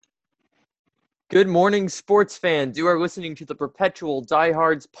Good morning, sports fans. You are listening to the Perpetual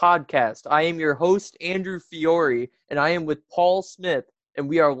Diehards podcast. I am your host, Andrew Fiore, and I am with Paul Smith, and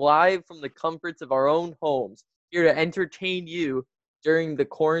we are live from the comforts of our own homes, here to entertain you during the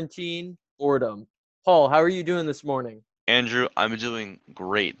quarantine boredom. Paul, how are you doing this morning? Andrew, I'm doing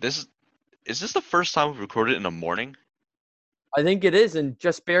great. Is this the first time we've recorded in the morning? I think it is, and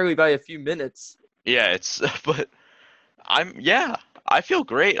just barely by a few minutes. Yeah, it's but yeah, I feel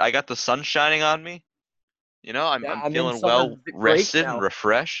great. I got the sun shining on me. Yeah, I'm I'm in feeling summer well break rested and now.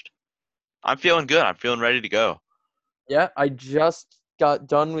 refreshed. I'm feeling good. I'm feeling ready to go. Yeah, I just got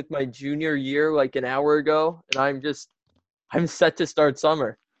done with my junior year like an hour ago, and I'm set to start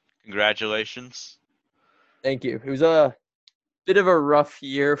summer. Congratulations. Thank you. It was a bit of a rough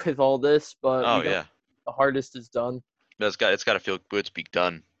year with all this, but Oh we got yeah. the hardest is done. It's gotta feel good to be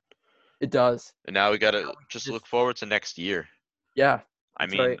done. It does. And now we Now gotta we can just just look forward to next year. yeah, I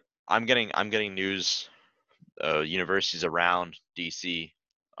that's mean, right. I'm getting news universities around DC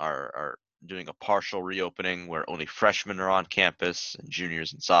are doing a partial reopening where only freshmen are on campus and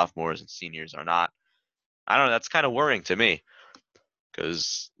juniors and sophomores and seniors are not. I don't know, that's kind of worrying to me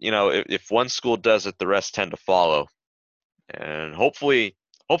because, if one school does it, the rest tend to follow. And hopefully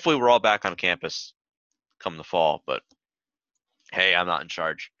we're all back on campus come the fall, but hey, I'm not in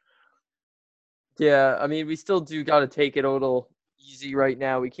charge. Yeah, I mean, we still do got to take it a little easy right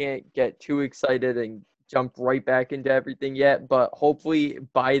now. We can't get too excited and jump right back into everything yet, but hopefully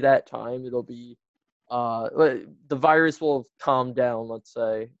by that time it'll be the virus will have calmed down, let's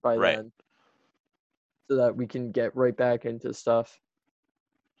say, by Right. then, so that we can get right back into stuff.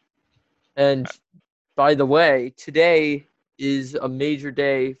 And by the way, today is a major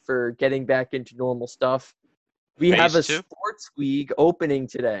day for getting back into normal stuff. We have Phase a two? sports league opening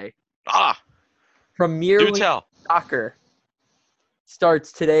today. Ah, Premier do League tell. Soccer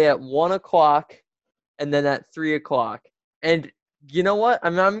starts today at 1 o'clock and then at 3 o'clock. And you know what?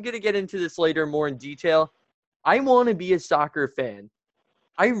 I'm going to get into this later more in detail. I want to be a soccer fan.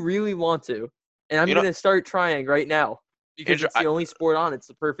 I really want to. And I'm You know, going to start trying right now because Andrew, it's the only sport on. It's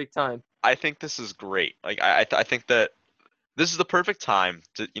the perfect time. I think this is great. Like I think that this is the perfect time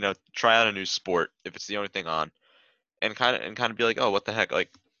to, try out a new sport if it's the only thing on and kind of be like, "Oh, what the heck?" Like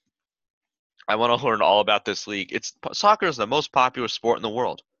I want to learn all about this league. Soccer is the most popular sport in the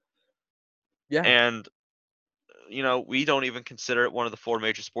world. Yeah. And we don't even consider it one of the four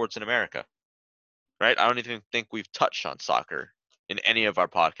major sports in America, right? I don't even think we've touched on soccer in any of our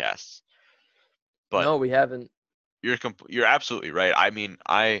podcasts. But No, we haven't. you're absolutely right. I mean,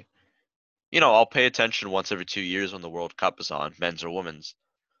 I'll pay attention once every 2 years when the World Cup is on, men's or women's.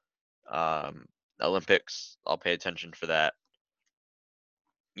 Um, Olympics, I'll pay attention for that.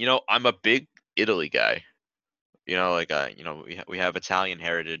 I'm a big Italy guy. We have Italian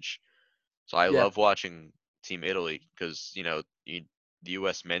heritage, so I Yeah. love watching Team Italy because the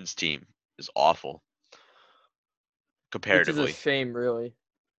U.S. men's team is awful Which is a comparatively. shame, really.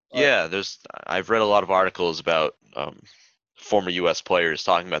 But Yeah, I've read a lot of articles about former U.S. players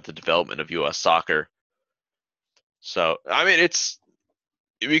talking about the development of U.S. soccer. So I mean,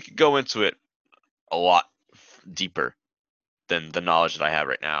 we could go into it a lot deeper than the knowledge that I have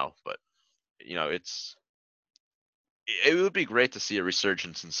right now, but it would be great to see a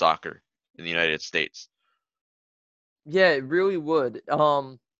resurgence in soccer in the United States. yeah, it really would.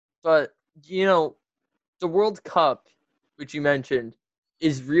 But you know, the World Cup, which you mentioned,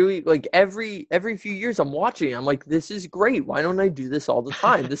 is really like every few years I'm watching. I'm like, this is great. Why don't I do this all the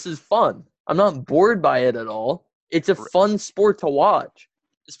time? This is fun. I'm not bored by it at all. It's a R- fun sport to watch,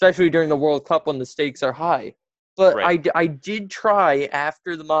 especially during the World Cup when the stakes are high. But Right, I did try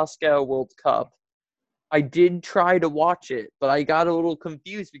after the Moscow World Cup. I did try to watch it, but I got a little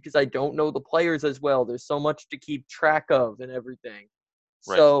confused because I don't know the players as well. There's so much to keep track of and everything.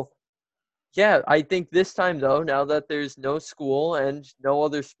 right. So yeah, I think this time though, now that there's no school and no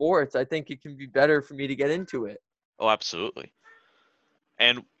other sports, I think it can be better for me to get into it. Oh, absolutely.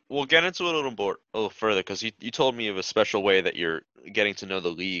 And we'll get into it a little further because you told me of a special way that you're getting to know the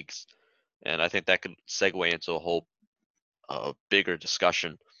leagues, and I think that could segue into a whole bigger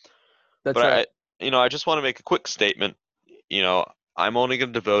discussion. That's But right. I just want to make a quick statement. You know, I'm only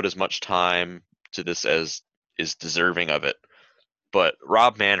going to devote as much time to this as is deserving of it. But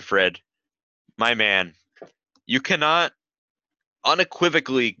Rob Manfred, my man, you cannot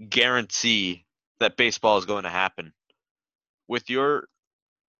unequivocally guarantee that baseball is going to happen. With your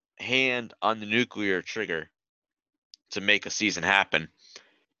hand on the nuclear trigger to make a season happen,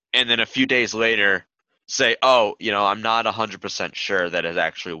 and then a few days later say, "Oh, I'm not 100% sure that it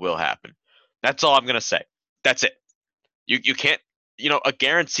actually will happen." That's all I'm going to say. That's it. You can't, a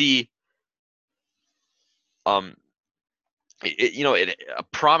guarantee um, a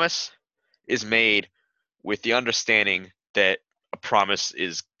promise is made with the understanding that a promise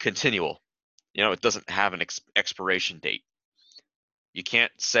is continual. It doesn't have an expiration date. You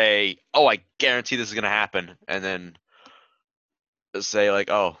can't say, "Oh, I guarantee this is going to happen," and then say like,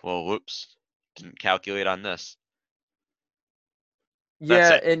 "Oh, well, whoops, didn't calculate on this." That's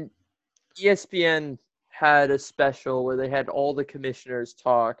Yeah, it. and ESPN had a special where they had all the commissioners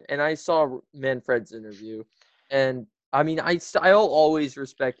talk, and I saw Manfred's interview, and I mean, I'll always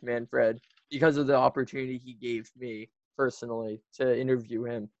respect Manfred because of the opportunity he gave me personally to interview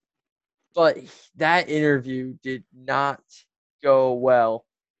him. But that interview did not go well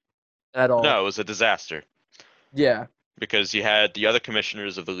at No, all. it was a disaster Yeah. because you had the other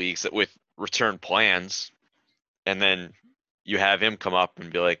commissioners of the leagues that with return plans, and then you have him come up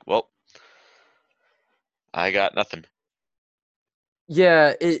and be like, "Well, I got nothing."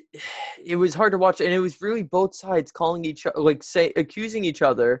 Yeah, it was hard to watch, and it was really both sides calling each other, like say accusing each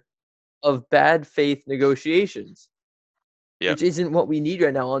other of bad faith negotiations, Yep, which isn't what we need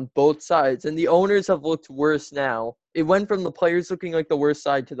right now on both sides. And the owners have looked worse now. It went from the players looking like the worst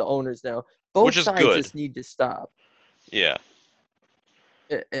side to the owners now. which Both is sides good. just need to stop. Yeah,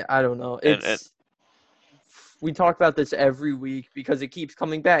 I don't know. and It's we talk about this every week because it keeps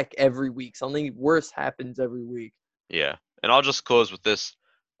coming back every week. Something worse happens every week. yeah, and I'll just close with this.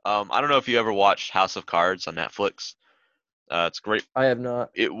 I don't know if you ever watched House of Cards on Netflix. It's great. I have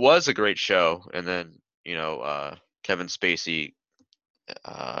not. It was a great show, and then Kevin Spacey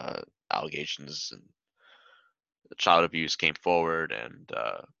uh, allegations and child abuse came forward, and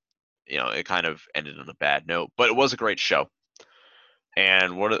it kind of ended on a bad note. But it was a great show,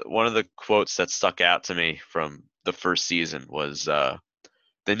 and one of the quotes that stuck out to me from the first season was, "The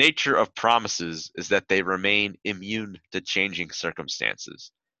nature of promises is that they remain immune to changing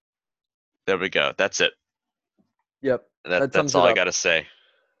circumstances." There we go. That's it. Yep, that That's sums all it I up. gotta say.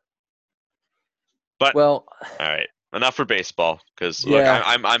 But Well, all right, enough for baseball. Because look, yeah,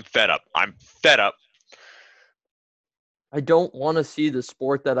 I'm fed up. I'm fed up. I don't want to see the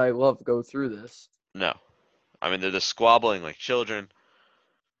sport that I love go through this. No, I mean they're just squabbling like children,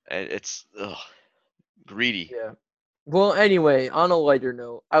 and it's greedy. Yeah. Well, anyway, on a lighter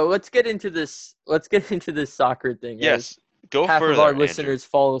note, let's get into this. Let's get into this soccer thing, as Yes, go half of our further, Andrew. listeners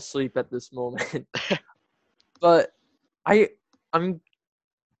fall asleep at this moment. But I, I'm,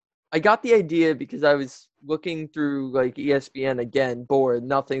 I got the idea because I was looking through like ESPN again, bored,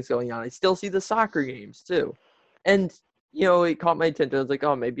 nothing's going on. I still see the soccer games too, and it caught my attention. I was like,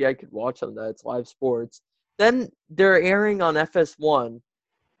 oh, maybe I could watch some of that. It's live sports. Then they're airing on FS1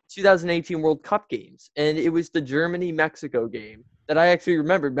 2018 World Cup games, and it was the Germany-Mexico game that I actually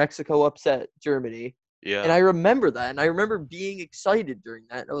remembered. Mexico upset Germany, and Yeah, I remember that, and I remember being excited during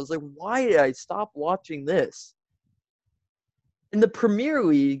that. And I was like, why did I stop watching this? And the Premier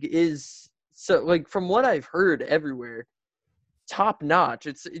League is so like from what I've heard everywhere, top notch.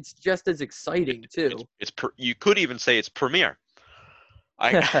 It's just as it, exciting too. you could even say it's premier.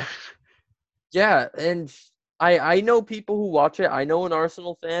 I Yeah, and I know people who watch it. I know an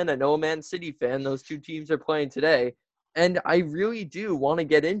Arsenal fan. I know a Man City fan. Those two teams are playing today, and I really do want to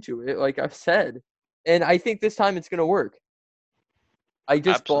get into it, like I've said. And I think this time it's gonna work. I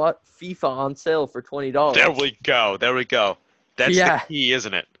just absolutely. bought FIFA on sale for $20. There we go. There we go. That's the Yeah, key,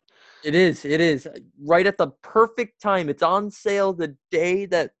 isn't it? it is. It is right at the perfect time. It's on sale the day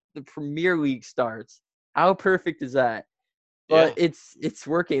that the Premier League starts. How perfect is that? But Yeah, it's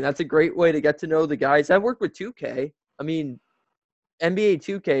working. That's a great way to get to know the guys. I work with 2K. I mean, NBA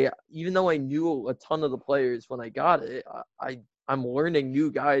 2K, even though I knew a ton of the players when I got it, I'm learning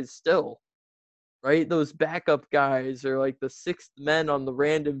new guys still, right? Those backup guys are like the sixth men on the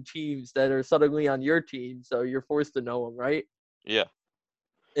random teams that are suddenly on your team, so you're forced to know them, right? yeah.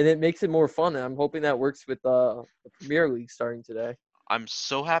 And it makes it more fun. And I'm hoping that works with the Premier League starting today. I'm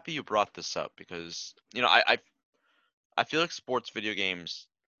so happy you brought this up because I feel like sports video games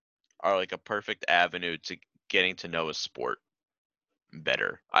are like a perfect avenue to getting to know a sport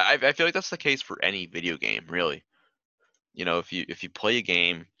better. I feel like that's the case for any video game, really. If you play a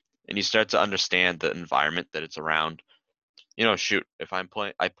game and you start to understand the environment that it's around, shoot, if I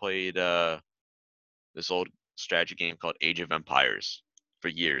played this old strategy game called Age of Empires for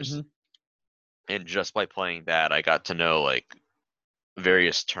years, Hmm. and just by playing that, I got to know like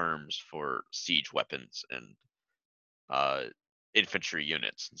various terms for siege weapons and uh, infantry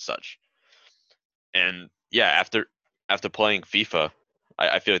units and such. And yeah, after playing FIFA,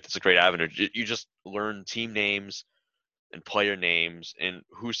 I feel like that's a great avenue. You just learn team names and player names and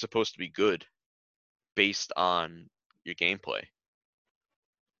who's supposed to be good based on your gameplay.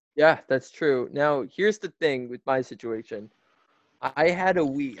 Yeah, that's true. Now, here's the thing with my situation. I had a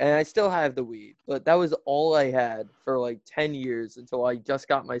Wii, and I still have the Wii, but that was all I had for like 10 years until I just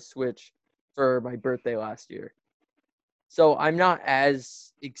got my Switch for my birthday last year. So I'm not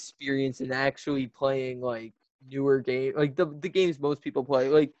as experienced in actually playing like newer game, like the games most people play.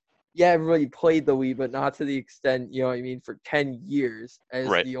 Like, yeah, everybody played the Wii, but not to the extent, you know what I mean, for 10 years as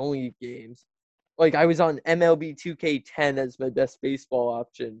Right. the only games. Like I was on MLB 2K10 as my best baseball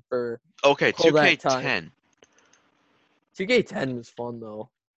option for Okay, all that time. 2K10. 2K10 was fun though.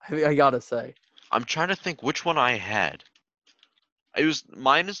 I gotta say. I'm trying to think which one I had. It was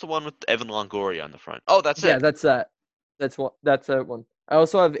mine is the one with Evan Longoria on the front. Oh, that's Yeah, it. that's that. That's that one. I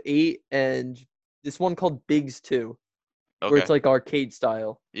also have 8 and this one called Bigs 2, where it's Okay. like arcade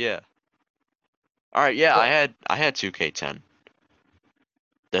style. Yeah. All right. Yeah, I But had I had 2K10.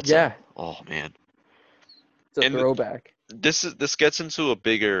 That's a yeah, oh man. it's a And throwback. this gets into a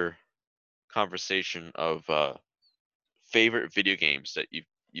bigger conversation of favorite video games that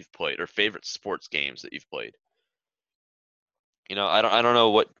you've played or favorite sports games that you've played. I don't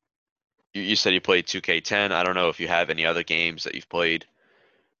know what you said you played 2K10. I don't know if you have any other games that you've played.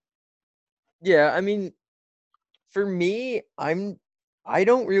 Yeah, I mean, for me, I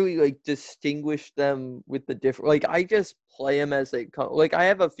don't really like distinguish them with the different. Like I just play them as they come. Like I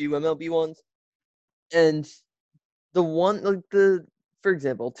have a few MLB ones, and the one like the for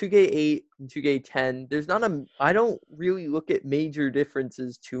example, 2K8 and 2K10. There's not a. I don't really look at major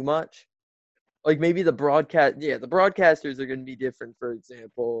differences too much. Like maybe the broadcasters are going to be different, for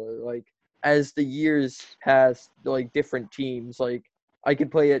example, or like as the years pass, like different teams, like I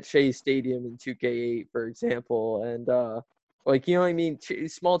could play at Shea Stadium in 2K8, for example, and like you know what I mean,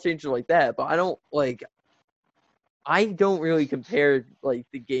 small changes like that, but I don't really compare like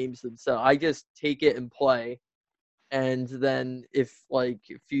the games themselves. I just take it and play, and then if like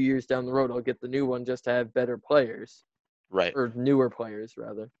a few years down the road I'll get the new one just to have better players, Right. or newer players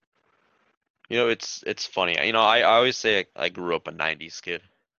rather. It's funny. I always say I grew up a 90s kid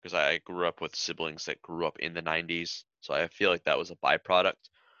because I grew up with siblings that grew up in the 90s. So I feel like that was a byproduct.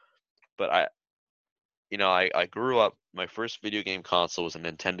 But I grew up, my first video game console was a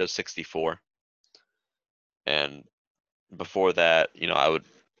Nintendo 64. And before that, I would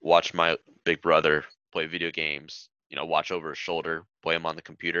watch my big brother play video games, watch over his shoulder, play them on the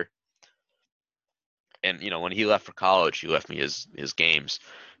computer. And when he left for college, he left me his games.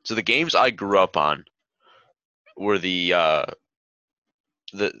 So the games I grew up on were the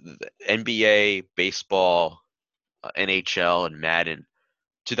NBA, baseball, NHL, and Madden,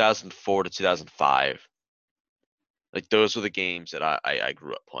 2004 to 2005. Like those were the games that I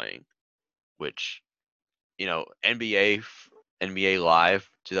grew up playing. Which NBA Live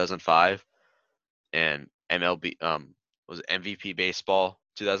 2005 and MLB was it MVP Baseball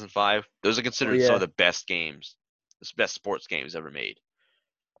 2005. Those are Oh considered some of yeah. the best games, the best sports games ever made.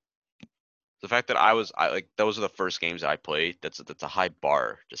 The fact that I like those are the first games that I played. That's a high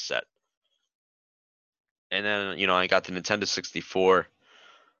bar to set. And then I got the Nintendo 64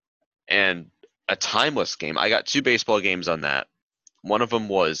 and a timeless game. I got two baseball games on that. One of them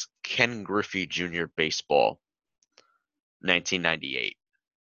was Ken Griffey Jr. Baseball, 1998,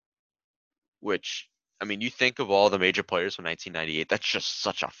 which I mean, you think of all the major players from 1998, that's just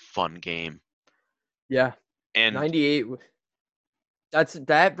such a fun game. Yeah. And 98.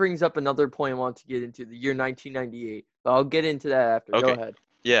 That brings up another point I want to get into, the year 1998. But I'll get into that after. Go okay, ahead.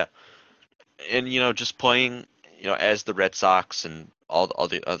 yeah. And just playing, as the Red Sox and all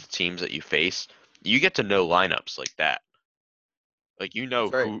the other teams that you face, you get to know lineups like that. Like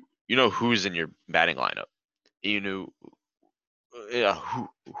That's right. you know who's in your batting lineup. You knew yeah,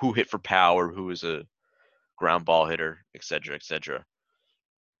 who hit for power, who was a ground ball hitter, etc., etc.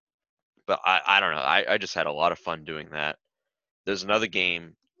 But I don't know. I just had a lot of fun doing that. There's another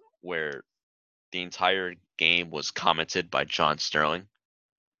game where the entire game was commented by John Sterling,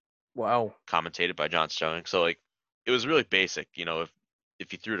 Wow. commentated by John Sterling. So like, it was really basic.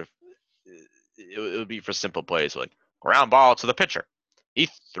 If you threw to, it would be for simple plays like ground ball to the pitcher. He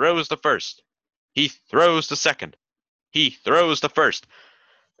throws the first. He throws the second. He throws the first.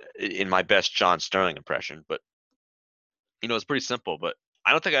 In my best John Sterling impression, but it's pretty simple. But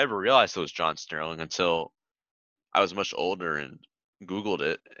I don't think I ever realized it was John Sterling until I was much older and Googled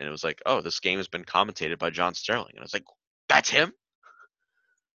it, and it was like, oh, this game has been commentated by John Sterling, and I was like, that's him.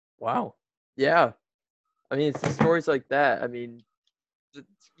 Wow. Yeah. I mean, it's the stories like that. I mean,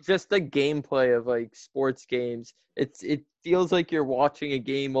 just the gameplay of like sports games. It feels like you're watching a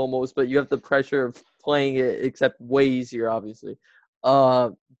game almost, but you have the pressure of playing it, except way easier, obviously.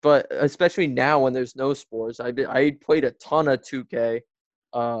 Uh, but especially now when there's no sports, I played a ton of 2K,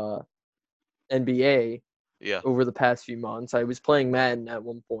 uh, NBA Yeah. over the past few months. I was playing Madden at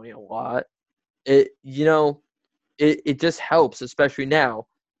one point a lot. It just helps, especially now.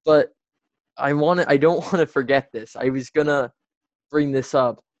 But I don't want to forget this. I was gonna bring this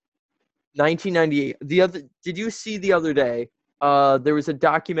up. 1998. Did you see the other day? There was a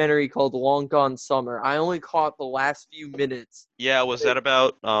documentary called Long Gone Summer. I only caught the last few minutes. Yeah, was that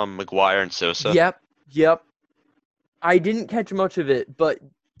about McGuire and Sosa? Yep, yep. I didn't catch much of it, but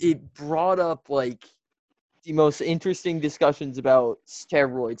it brought up like the most interesting discussions about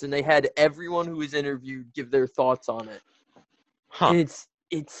steroids, and they had everyone who was interviewed give their thoughts on it. Huh. And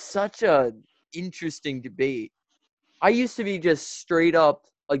it's such a interesting debate. I used to be just straight up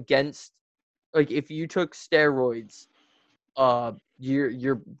against, like, if you took steroids,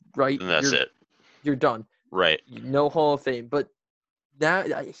 you're right, And that's it. you're done. Right. No Hall of Fame. But now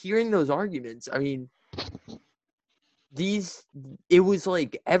hearing those arguments, I mean, these it was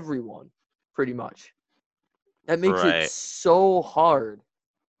like everyone pretty much. That makes it Right. so hard,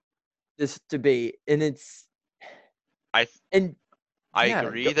 this debate, and it's I and I yeah,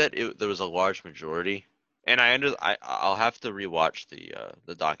 agree that there was a large majority, and I'll have to rewatch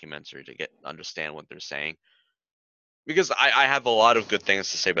the documentary to understand what they're saying, because I have a lot of good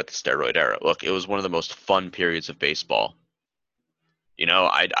things to say about the steroid era. Look, it was one of the most fun periods of baseball.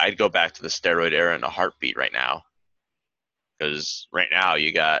 I'd go back to the steroid era in a heartbeat right now, because right now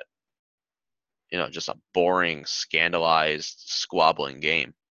you got just a boring, scandalized, squabbling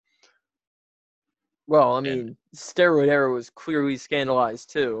game. well, I And mean, Steroid Era was clearly scandalized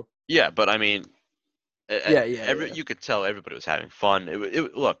too. yeah, but I mean, Yeah, yeah, yeah. you could tell everybody was having fun.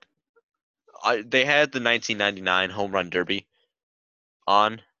 Look, they had the 1999 Home Run Derby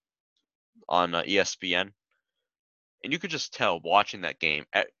on ESPN, and you could just tell watching that game.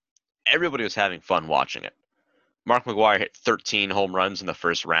 Everybody was having fun watching it. Mark McGuire hit 13 home runs in the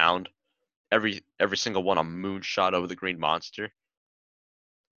first round. Every single one a moonshot over the Green Monster.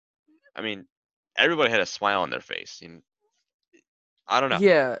 I mean, everybody had a smile on their face. And I don't know.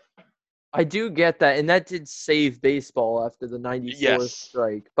 Yeah, I do get that, and that did save baseball after the '94 Yes.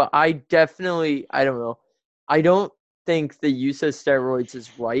 strike. But I don't know. I don't think the use of steroids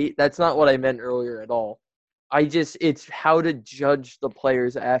is right. That's not what I meant earlier at all. It's how to judge the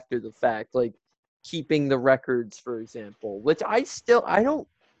players after the fact, like keeping the records, for example, which I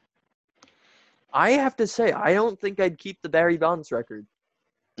have to say, I don't think I'd keep the Barry Bonds record.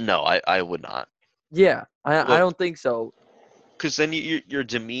 No, I would not. Yeah, I Look, don't think so. because then you're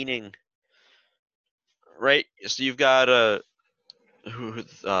demeaning, right? So you've got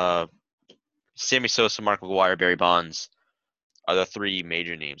Sammy Sosa, Mark McGuire, Barry Bonds are the three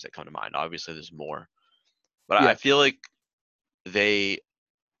major names that come to mind. Obviously, there's more, but I Yeah, feel like they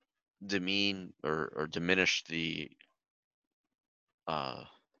demean or diminish uh,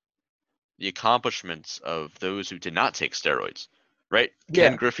 the accomplishments of those who did not take steroids, right?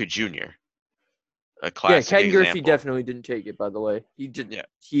 Ken yeah. Griffey Jr., a Yeah, classic Ken Griffey example. definitely didn't take it. By the way,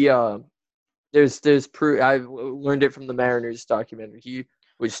 Yeah, there's proof. I learned it from the Mariners documentary. He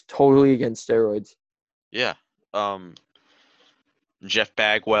was totally against steroids. yeah. Jeff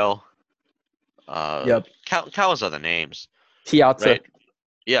Bagwell, Yep, countless other names, Piazza. right?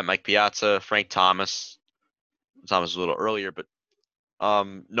 Yeah, Mike Piazza, Frank Thomas. Thomas was a little earlier, but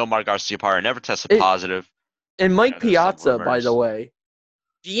Nomar Garciaparra never tested It positive. and Mike There's some Piazza, by the rumors. way,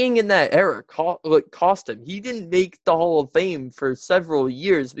 being in that era cost him. He didn't make the Hall of Fame for several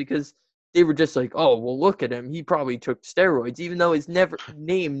years because they were just like, oh, well, look at him. He probably took steroids, even though his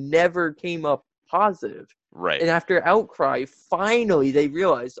name never came up positive. Right, And after outcry, finally they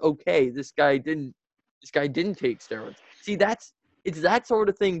realized, okay, this guy didn't take steroids. See, it's that sort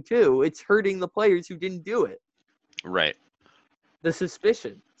of thing too. It's hurting the players who didn't do it. right. The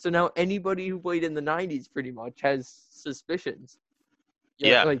suspicion. So now anybody who played in the '90s pretty much has suspicions, yeah,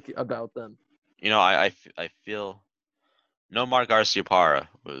 Yeah, like about them. I feel Nomar Garciaparra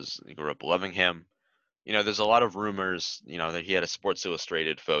I grew up loving him. There's a lot of rumors, that he had a Sports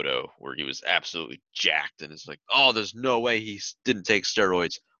Illustrated photo where he was absolutely jacked, and it's like, oh, there's no way he didn't take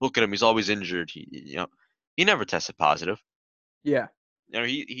steroids. Look at him, he's always injured. He never tested positive. Yeah,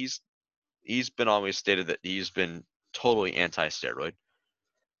 He's been always stated that he's been totally anti-steroid,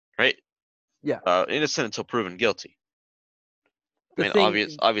 right? yeah. Innocent until proven guilty. I The mean,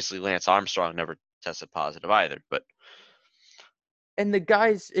 thing, obviously Lance Armstrong never tested positive either, but and the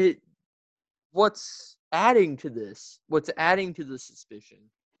guys, what's adding to the suspicion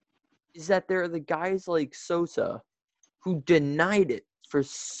is that there are the guys like Sosa who denied it for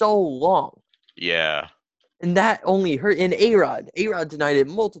so long. yeah, And that only hurt. And A-Rod denied it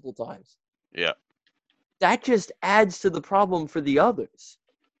multiple times. yeah, That just adds to the problem for the others.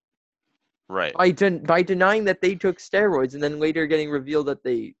 Right. By denying that they took steroids and then later getting revealed that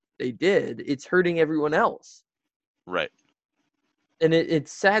they did, it's hurting everyone else. Right. And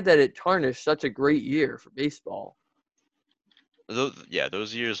it's sad that it tarnished such a great year for baseball.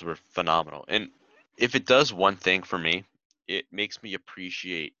 Those years were phenomenal. And if it does one thing for me, it makes me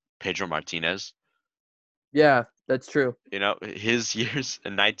appreciate Pedro Martinez. Yeah, that's true. His years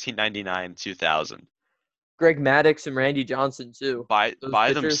in 1999, 2000, Greg Maddux and Randy Johnson too. Those by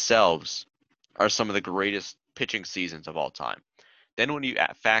pitchers. themselves are some of the greatest pitching seasons of all time. Then when you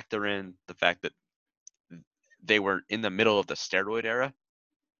factor in the fact that they were in the middle of the steroid era,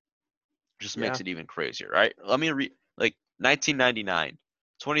 just Yeah. makes it even crazier, right? Let me read, like 1999,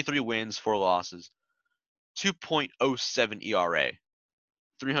 23 wins, 4 losses, 2.07 ERA,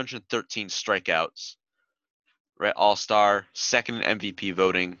 313 strikeouts, right? All-Star, second in MVP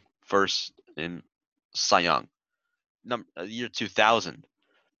voting, first in Cy Young. Year 2000,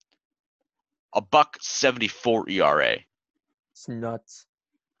 a buck 74 ERA, It's nuts.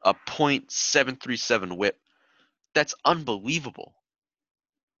 a .737 WHIP. That's unbelievable.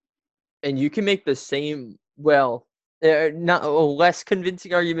 And you can make the same, well, not a less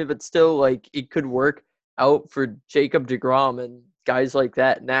convincing argument, but still, like, it could work out for Jacob deGrom and guys like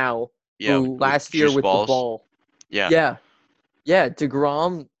that now, Yeah, who with last year juice with the balls. ball. Yeah, Yeah. Yeah,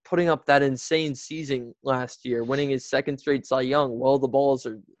 deGrom putting up that insane season last year, winning his second straight Cy Young while the balls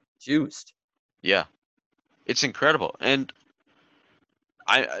are juiced. yeah, it's incredible. And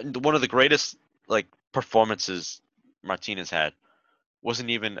one of the greatest like performances Martinez had wasn't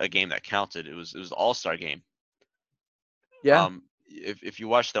even a game that counted. It was the All-Star game. Yeah. If you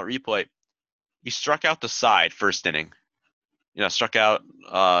watch the replay, he struck out the side first inning. Struck out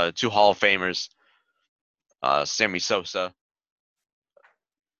 2 Hall of Famers, Sammy Sosa,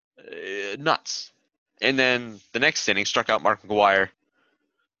 nuts. And then the next inning struck out Mark McGwire,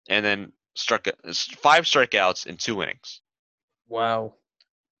 and then struck 5 strikeouts in 2 innings. Wow.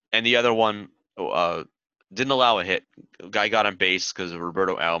 And the other one didn't allow a hit. Guy got on base because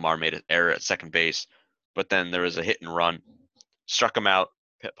Roberto Alomar made an error at second base, but then there was a hit and run, struck him out.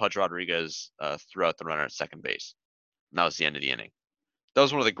 Pudge Rodriguez threw out the runner at second base. And that was the end of the inning. That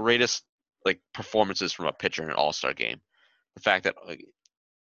was one of the greatest performances from a pitcher in an All-Star game. The fact that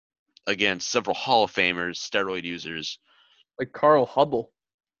again, several Hall of Famers, steroid users. Like Carl Hubble.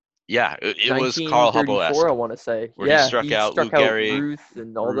 Yeah, it was Carl 1934, I Hubble-esque, want to say. where he Yeah, struck he out Lou struck out Gehrig, Ruth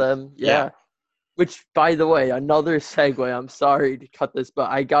and all Ruth. them. Yeah, Yeah. Which, by the way, another segue. I'm sorry to cut this, but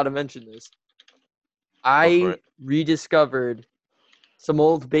I got to mention this. go for I it. rediscovered some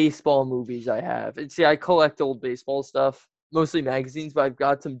old baseball movies I have. And see, I collect old baseball stuff, mostly magazines, but I've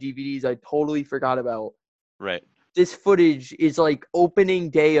got some DVDs I totally forgot about. Right. This footage is like opening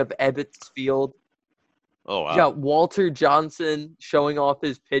day of Ebbets Field. Oh, You wow. got Walter Johnson showing off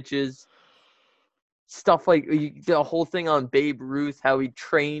his pitches. Stuff like the whole thing on Babe Ruth, how he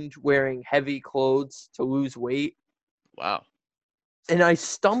trained wearing heavy clothes to lose weight. Wow. And I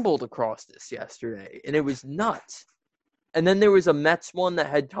stumbled across this yesterday, and it was nuts. And then there was a Mets one that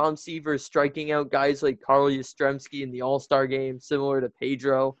had Tom Seaver striking out guys like Carl Yastrzemski in the All-Star game, similar to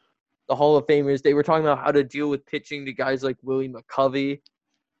Pedro, the Hall of Famers. They were talking about how to deal with pitching to guys like Willie McCovey.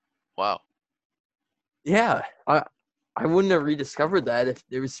 Wow. Yeah, I wouldn't have rediscovered that if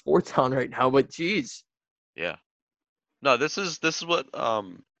there was sports on right now, but geez. Yeah. No, this is what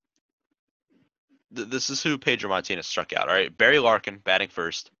this is who Pedro Martinez struck out. All right, Barry Larkin batting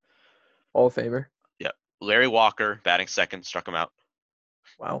first. Hall of Famer. Yeah. Larry Walker batting second, struck him out.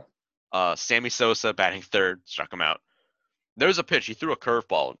 Wow. Sammy Sosa batting third, struck him out. There was a pitch he threw a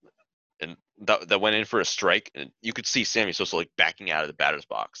curveball, and that went in for a strike, and you could see Sammy Sosa backing out of the batter's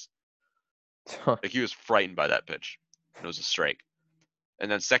box. He was frightened by that pitch. It was a strike.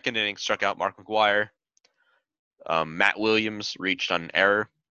 And then second inning struck out Mark McGwire. Matt Williams reached on an error,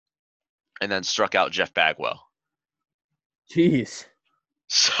 and then struck out Jeff Bagwell. Jeez.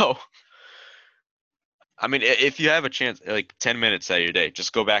 So, I mean, if you have a chance, 10 minutes out of your day,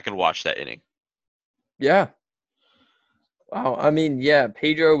 just go back and watch that inning. Yeah. Wow. I mean, yeah,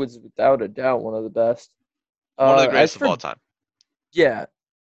 Pedro was without a doubt one of the best. One of the As greatest of for all time. yeah,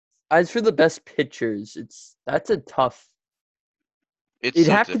 as for the best pitchers, that's a tough. It'd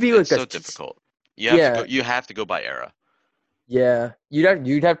have to be It's like so difficult. Yeah, You have to go by era. yeah.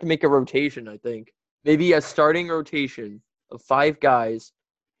 You'd have to make a rotation, I think. Maybe a starting rotation of 5 guys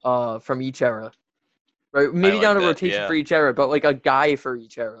from each era. Right? I Maybe like not a that. rotation for Yeah, each era, but like a guy for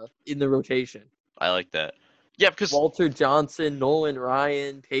each era in the rotation. I like that. Yeah, because Walter Johnson, Nolan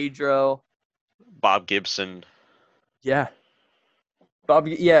Ryan, Pedro. Bob Gibson. Yeah.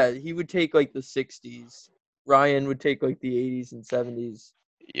 Bobby, yeah, he would take like the 60s. Ryan would take like the 80s and 70s.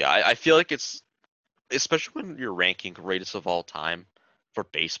 Yeah, I feel like it's especially when you're ranking greatest of all time for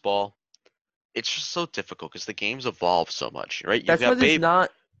baseball. It's just so difficult because the game's evolved so much, right? That's why You've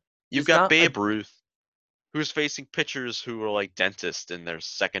there's got not a Babe Ruth, who's facing pitchers who are like dentists in their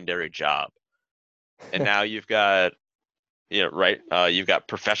secondary job, and now you've got right, you've got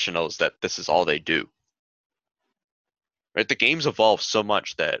professionals that this is all they do, right? The game's evolved so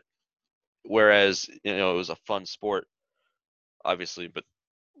much that whereas it was a fun sport, obviously, but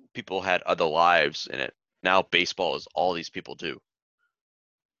people had other lives in it. Now baseball is all these people do,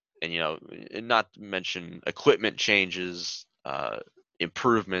 and and not to mention equipment changes,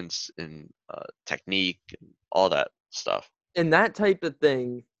 improvements in technique, and all that stuff. and that type of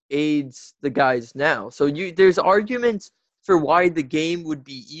thing aids the guys now. So there's arguments for why the game would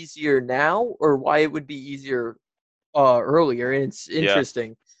be easier now or why it would be easier earlier, and it's Yeah,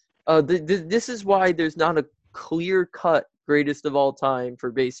 interesting. This is why there's not a clear cut greatest of all time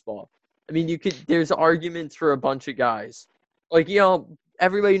for baseball. I mean, there's arguments for a bunch of guys. Like,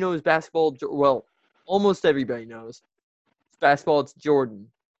 everybody knows basketball. Well, almost everybody knows. Basketball, it's Jordan.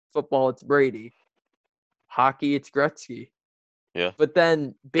 Football, it's Brady. Hockey, it's Gretzky. yeah. But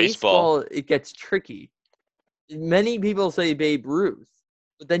then Baseball, baseball, it gets tricky. Many people say Babe Ruth,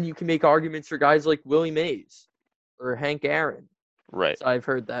 but then you can make arguments for guys like Willie Mays or Hank Aaron. right, So I've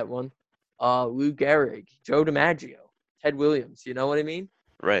heard that one. Lou Gehrig, Joe DiMaggio, Ted Williams. You know what I mean?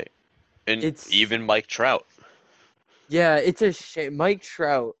 right, and It's even Mike Trout. Yeah, it's a shame. Mike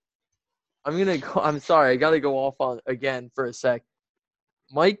Trout. I'm sorry. I gotta go off on again for a sec.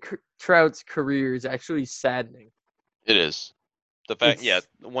 Mike Trout's career is actually saddening. It is the fact. Yeah, It's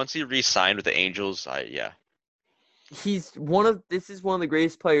once he re-signed with the Angels, yeah, this is one of the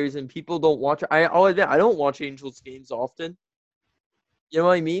greatest players, and people don't watch. I'll admit I don't watch Angels games often. You know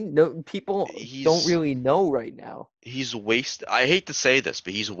what I mean? No, people don't he's really know right now. he's waste. I hate to say this,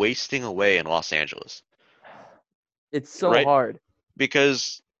 but he's wasting away in Los Angeles, It's so right? hard.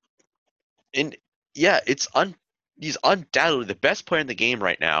 Because in yeah, he's undoubtedly the best player in the game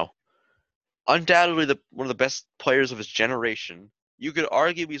right now. Undoubtedly one of the best players of his generation. You could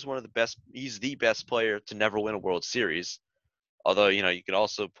argue he's one of the best. He's the best player to never win a World Series. Although you could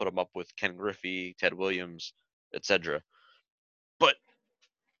also put him up with Ken Griffey, Ted Williams, etc. But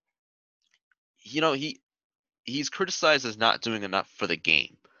he's criticized as not doing enough for the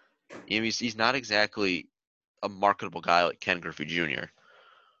game. He's not exactly a marketable guy like Ken Griffey Jr.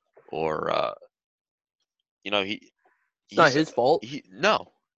 or you know he It's not he's his fault. he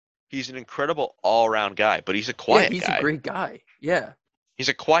no he's an incredible all around guy, but he's a Yeah, quiet he's a guy. great guy. Yeah. He's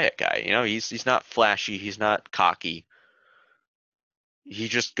a quiet guy. He's not flashy. He's not cocky. He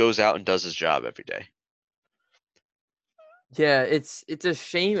just goes out and does his job every day. Yeah, it's a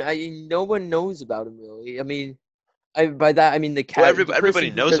shame. No one knows about him really. I mean, by that I mean Well, the everybody person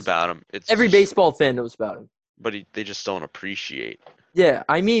who knows does about him. It's every just, baseball fan knows about him. but they just don't appreciate. Yeah,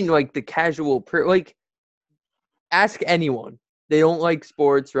 I mean like the like ask anyone. They don't like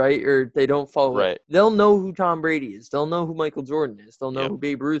sports, right? Or they don't follow it. Right. They'll know who Tom Brady is. They'll know who Michael Jordan is. They'll know Yep. who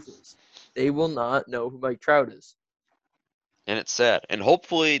Babe Ruth is. They will not know who Mike Trout is. And it's sad. And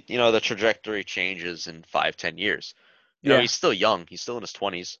hopefully, the trajectory changes in 5, 10 years. Yeah. He's still young. He's still in his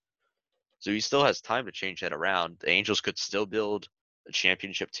 20s. So he still has time to change that around. The Angels could still build a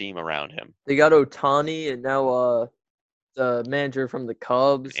championship team around him. They got Otani and now the manager from the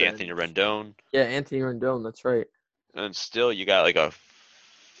Cubs Anthony and Rendon. yeah, Anthony Rendon, that's right. And still you got like a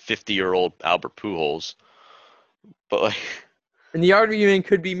 50-year-old Albert Pujols. But like, And the argument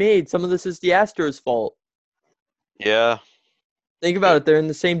could be made. Some of this is the Astros' fault. yeah. Think about But it. They're in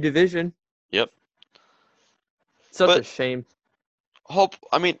the same division. yep. Such a But shame.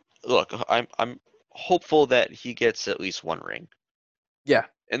 I mean, look, I'm hopeful that he gets at least one ring. Yeah,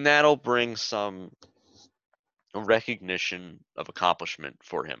 And that'll bring some recognition of accomplishment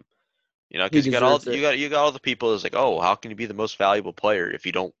for him. he Because deserves it. you got all the people that's like, oh, how can you be the most valuable player if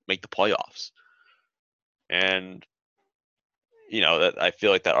you don't make the playoffs? And that I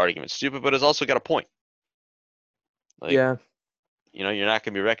feel like that argument's stupid, but it's also got a point. Like, Yeah. you're not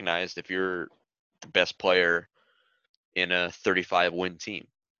going to be recognized if you're the best player in a 35 win team,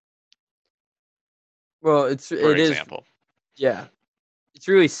 Well, for it is. example. Yeah, it's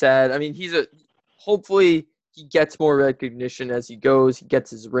really sad. I mean, hopefully he gets more recognition as he goes. He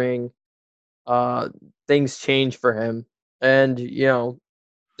gets his ring. Uh, Things change for him, and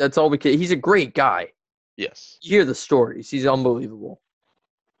that's all we can. He's a great guy. Yes. You hear the stories. He's unbelievable.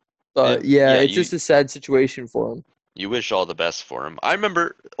 But And yeah, yeah, it's just a sad situation for him. you wish all the best for him. I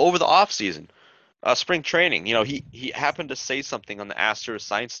remember over the off season, spring training, he happened to say something on the Astros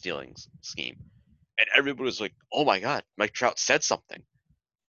sign stealing scheme, and everybody was like, "Oh my God, Mike Trout said something."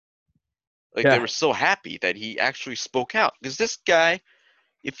 Like they Yeah. were so happy that he actually spoke out. Because this guy,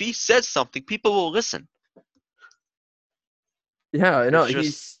 if he says something, people will listen. Yeah, I know. It's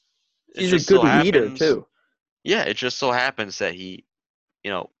just it He's a just good so leader happens. too. Yeah, it just so happens that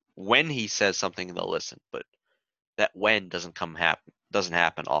when he says something, they'll listen. But that when doesn't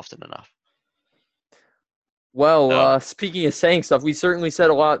happen often enough. Well, So speaking of saying stuff, we certainly said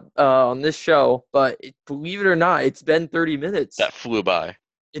a lot on this show, but believe it or not, it's been 30 minutes. that flew by.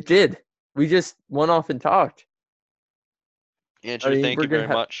 It did. We just went off and talked. I Andrew, mean, thank we're you gonna very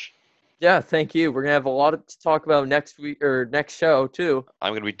have. much. Yeah, thank you. We're gonna have a lot to talk about next week or next show too.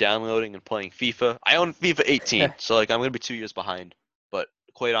 I'm gonna be downloading and playing FIFA. I own FIFA 18, so like I'm gonna be 2 years behind. But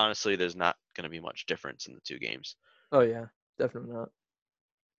quite honestly, there's not gonna be much difference in the two games. Oh yeah, definitely not.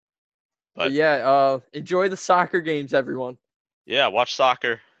 But But yeah, enjoy the soccer games, everyone. yeah, watch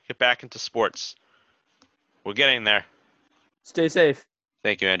soccer. Get back into sports. We're getting there. Stay safe.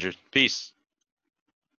 Thank you, Andrew. Peace.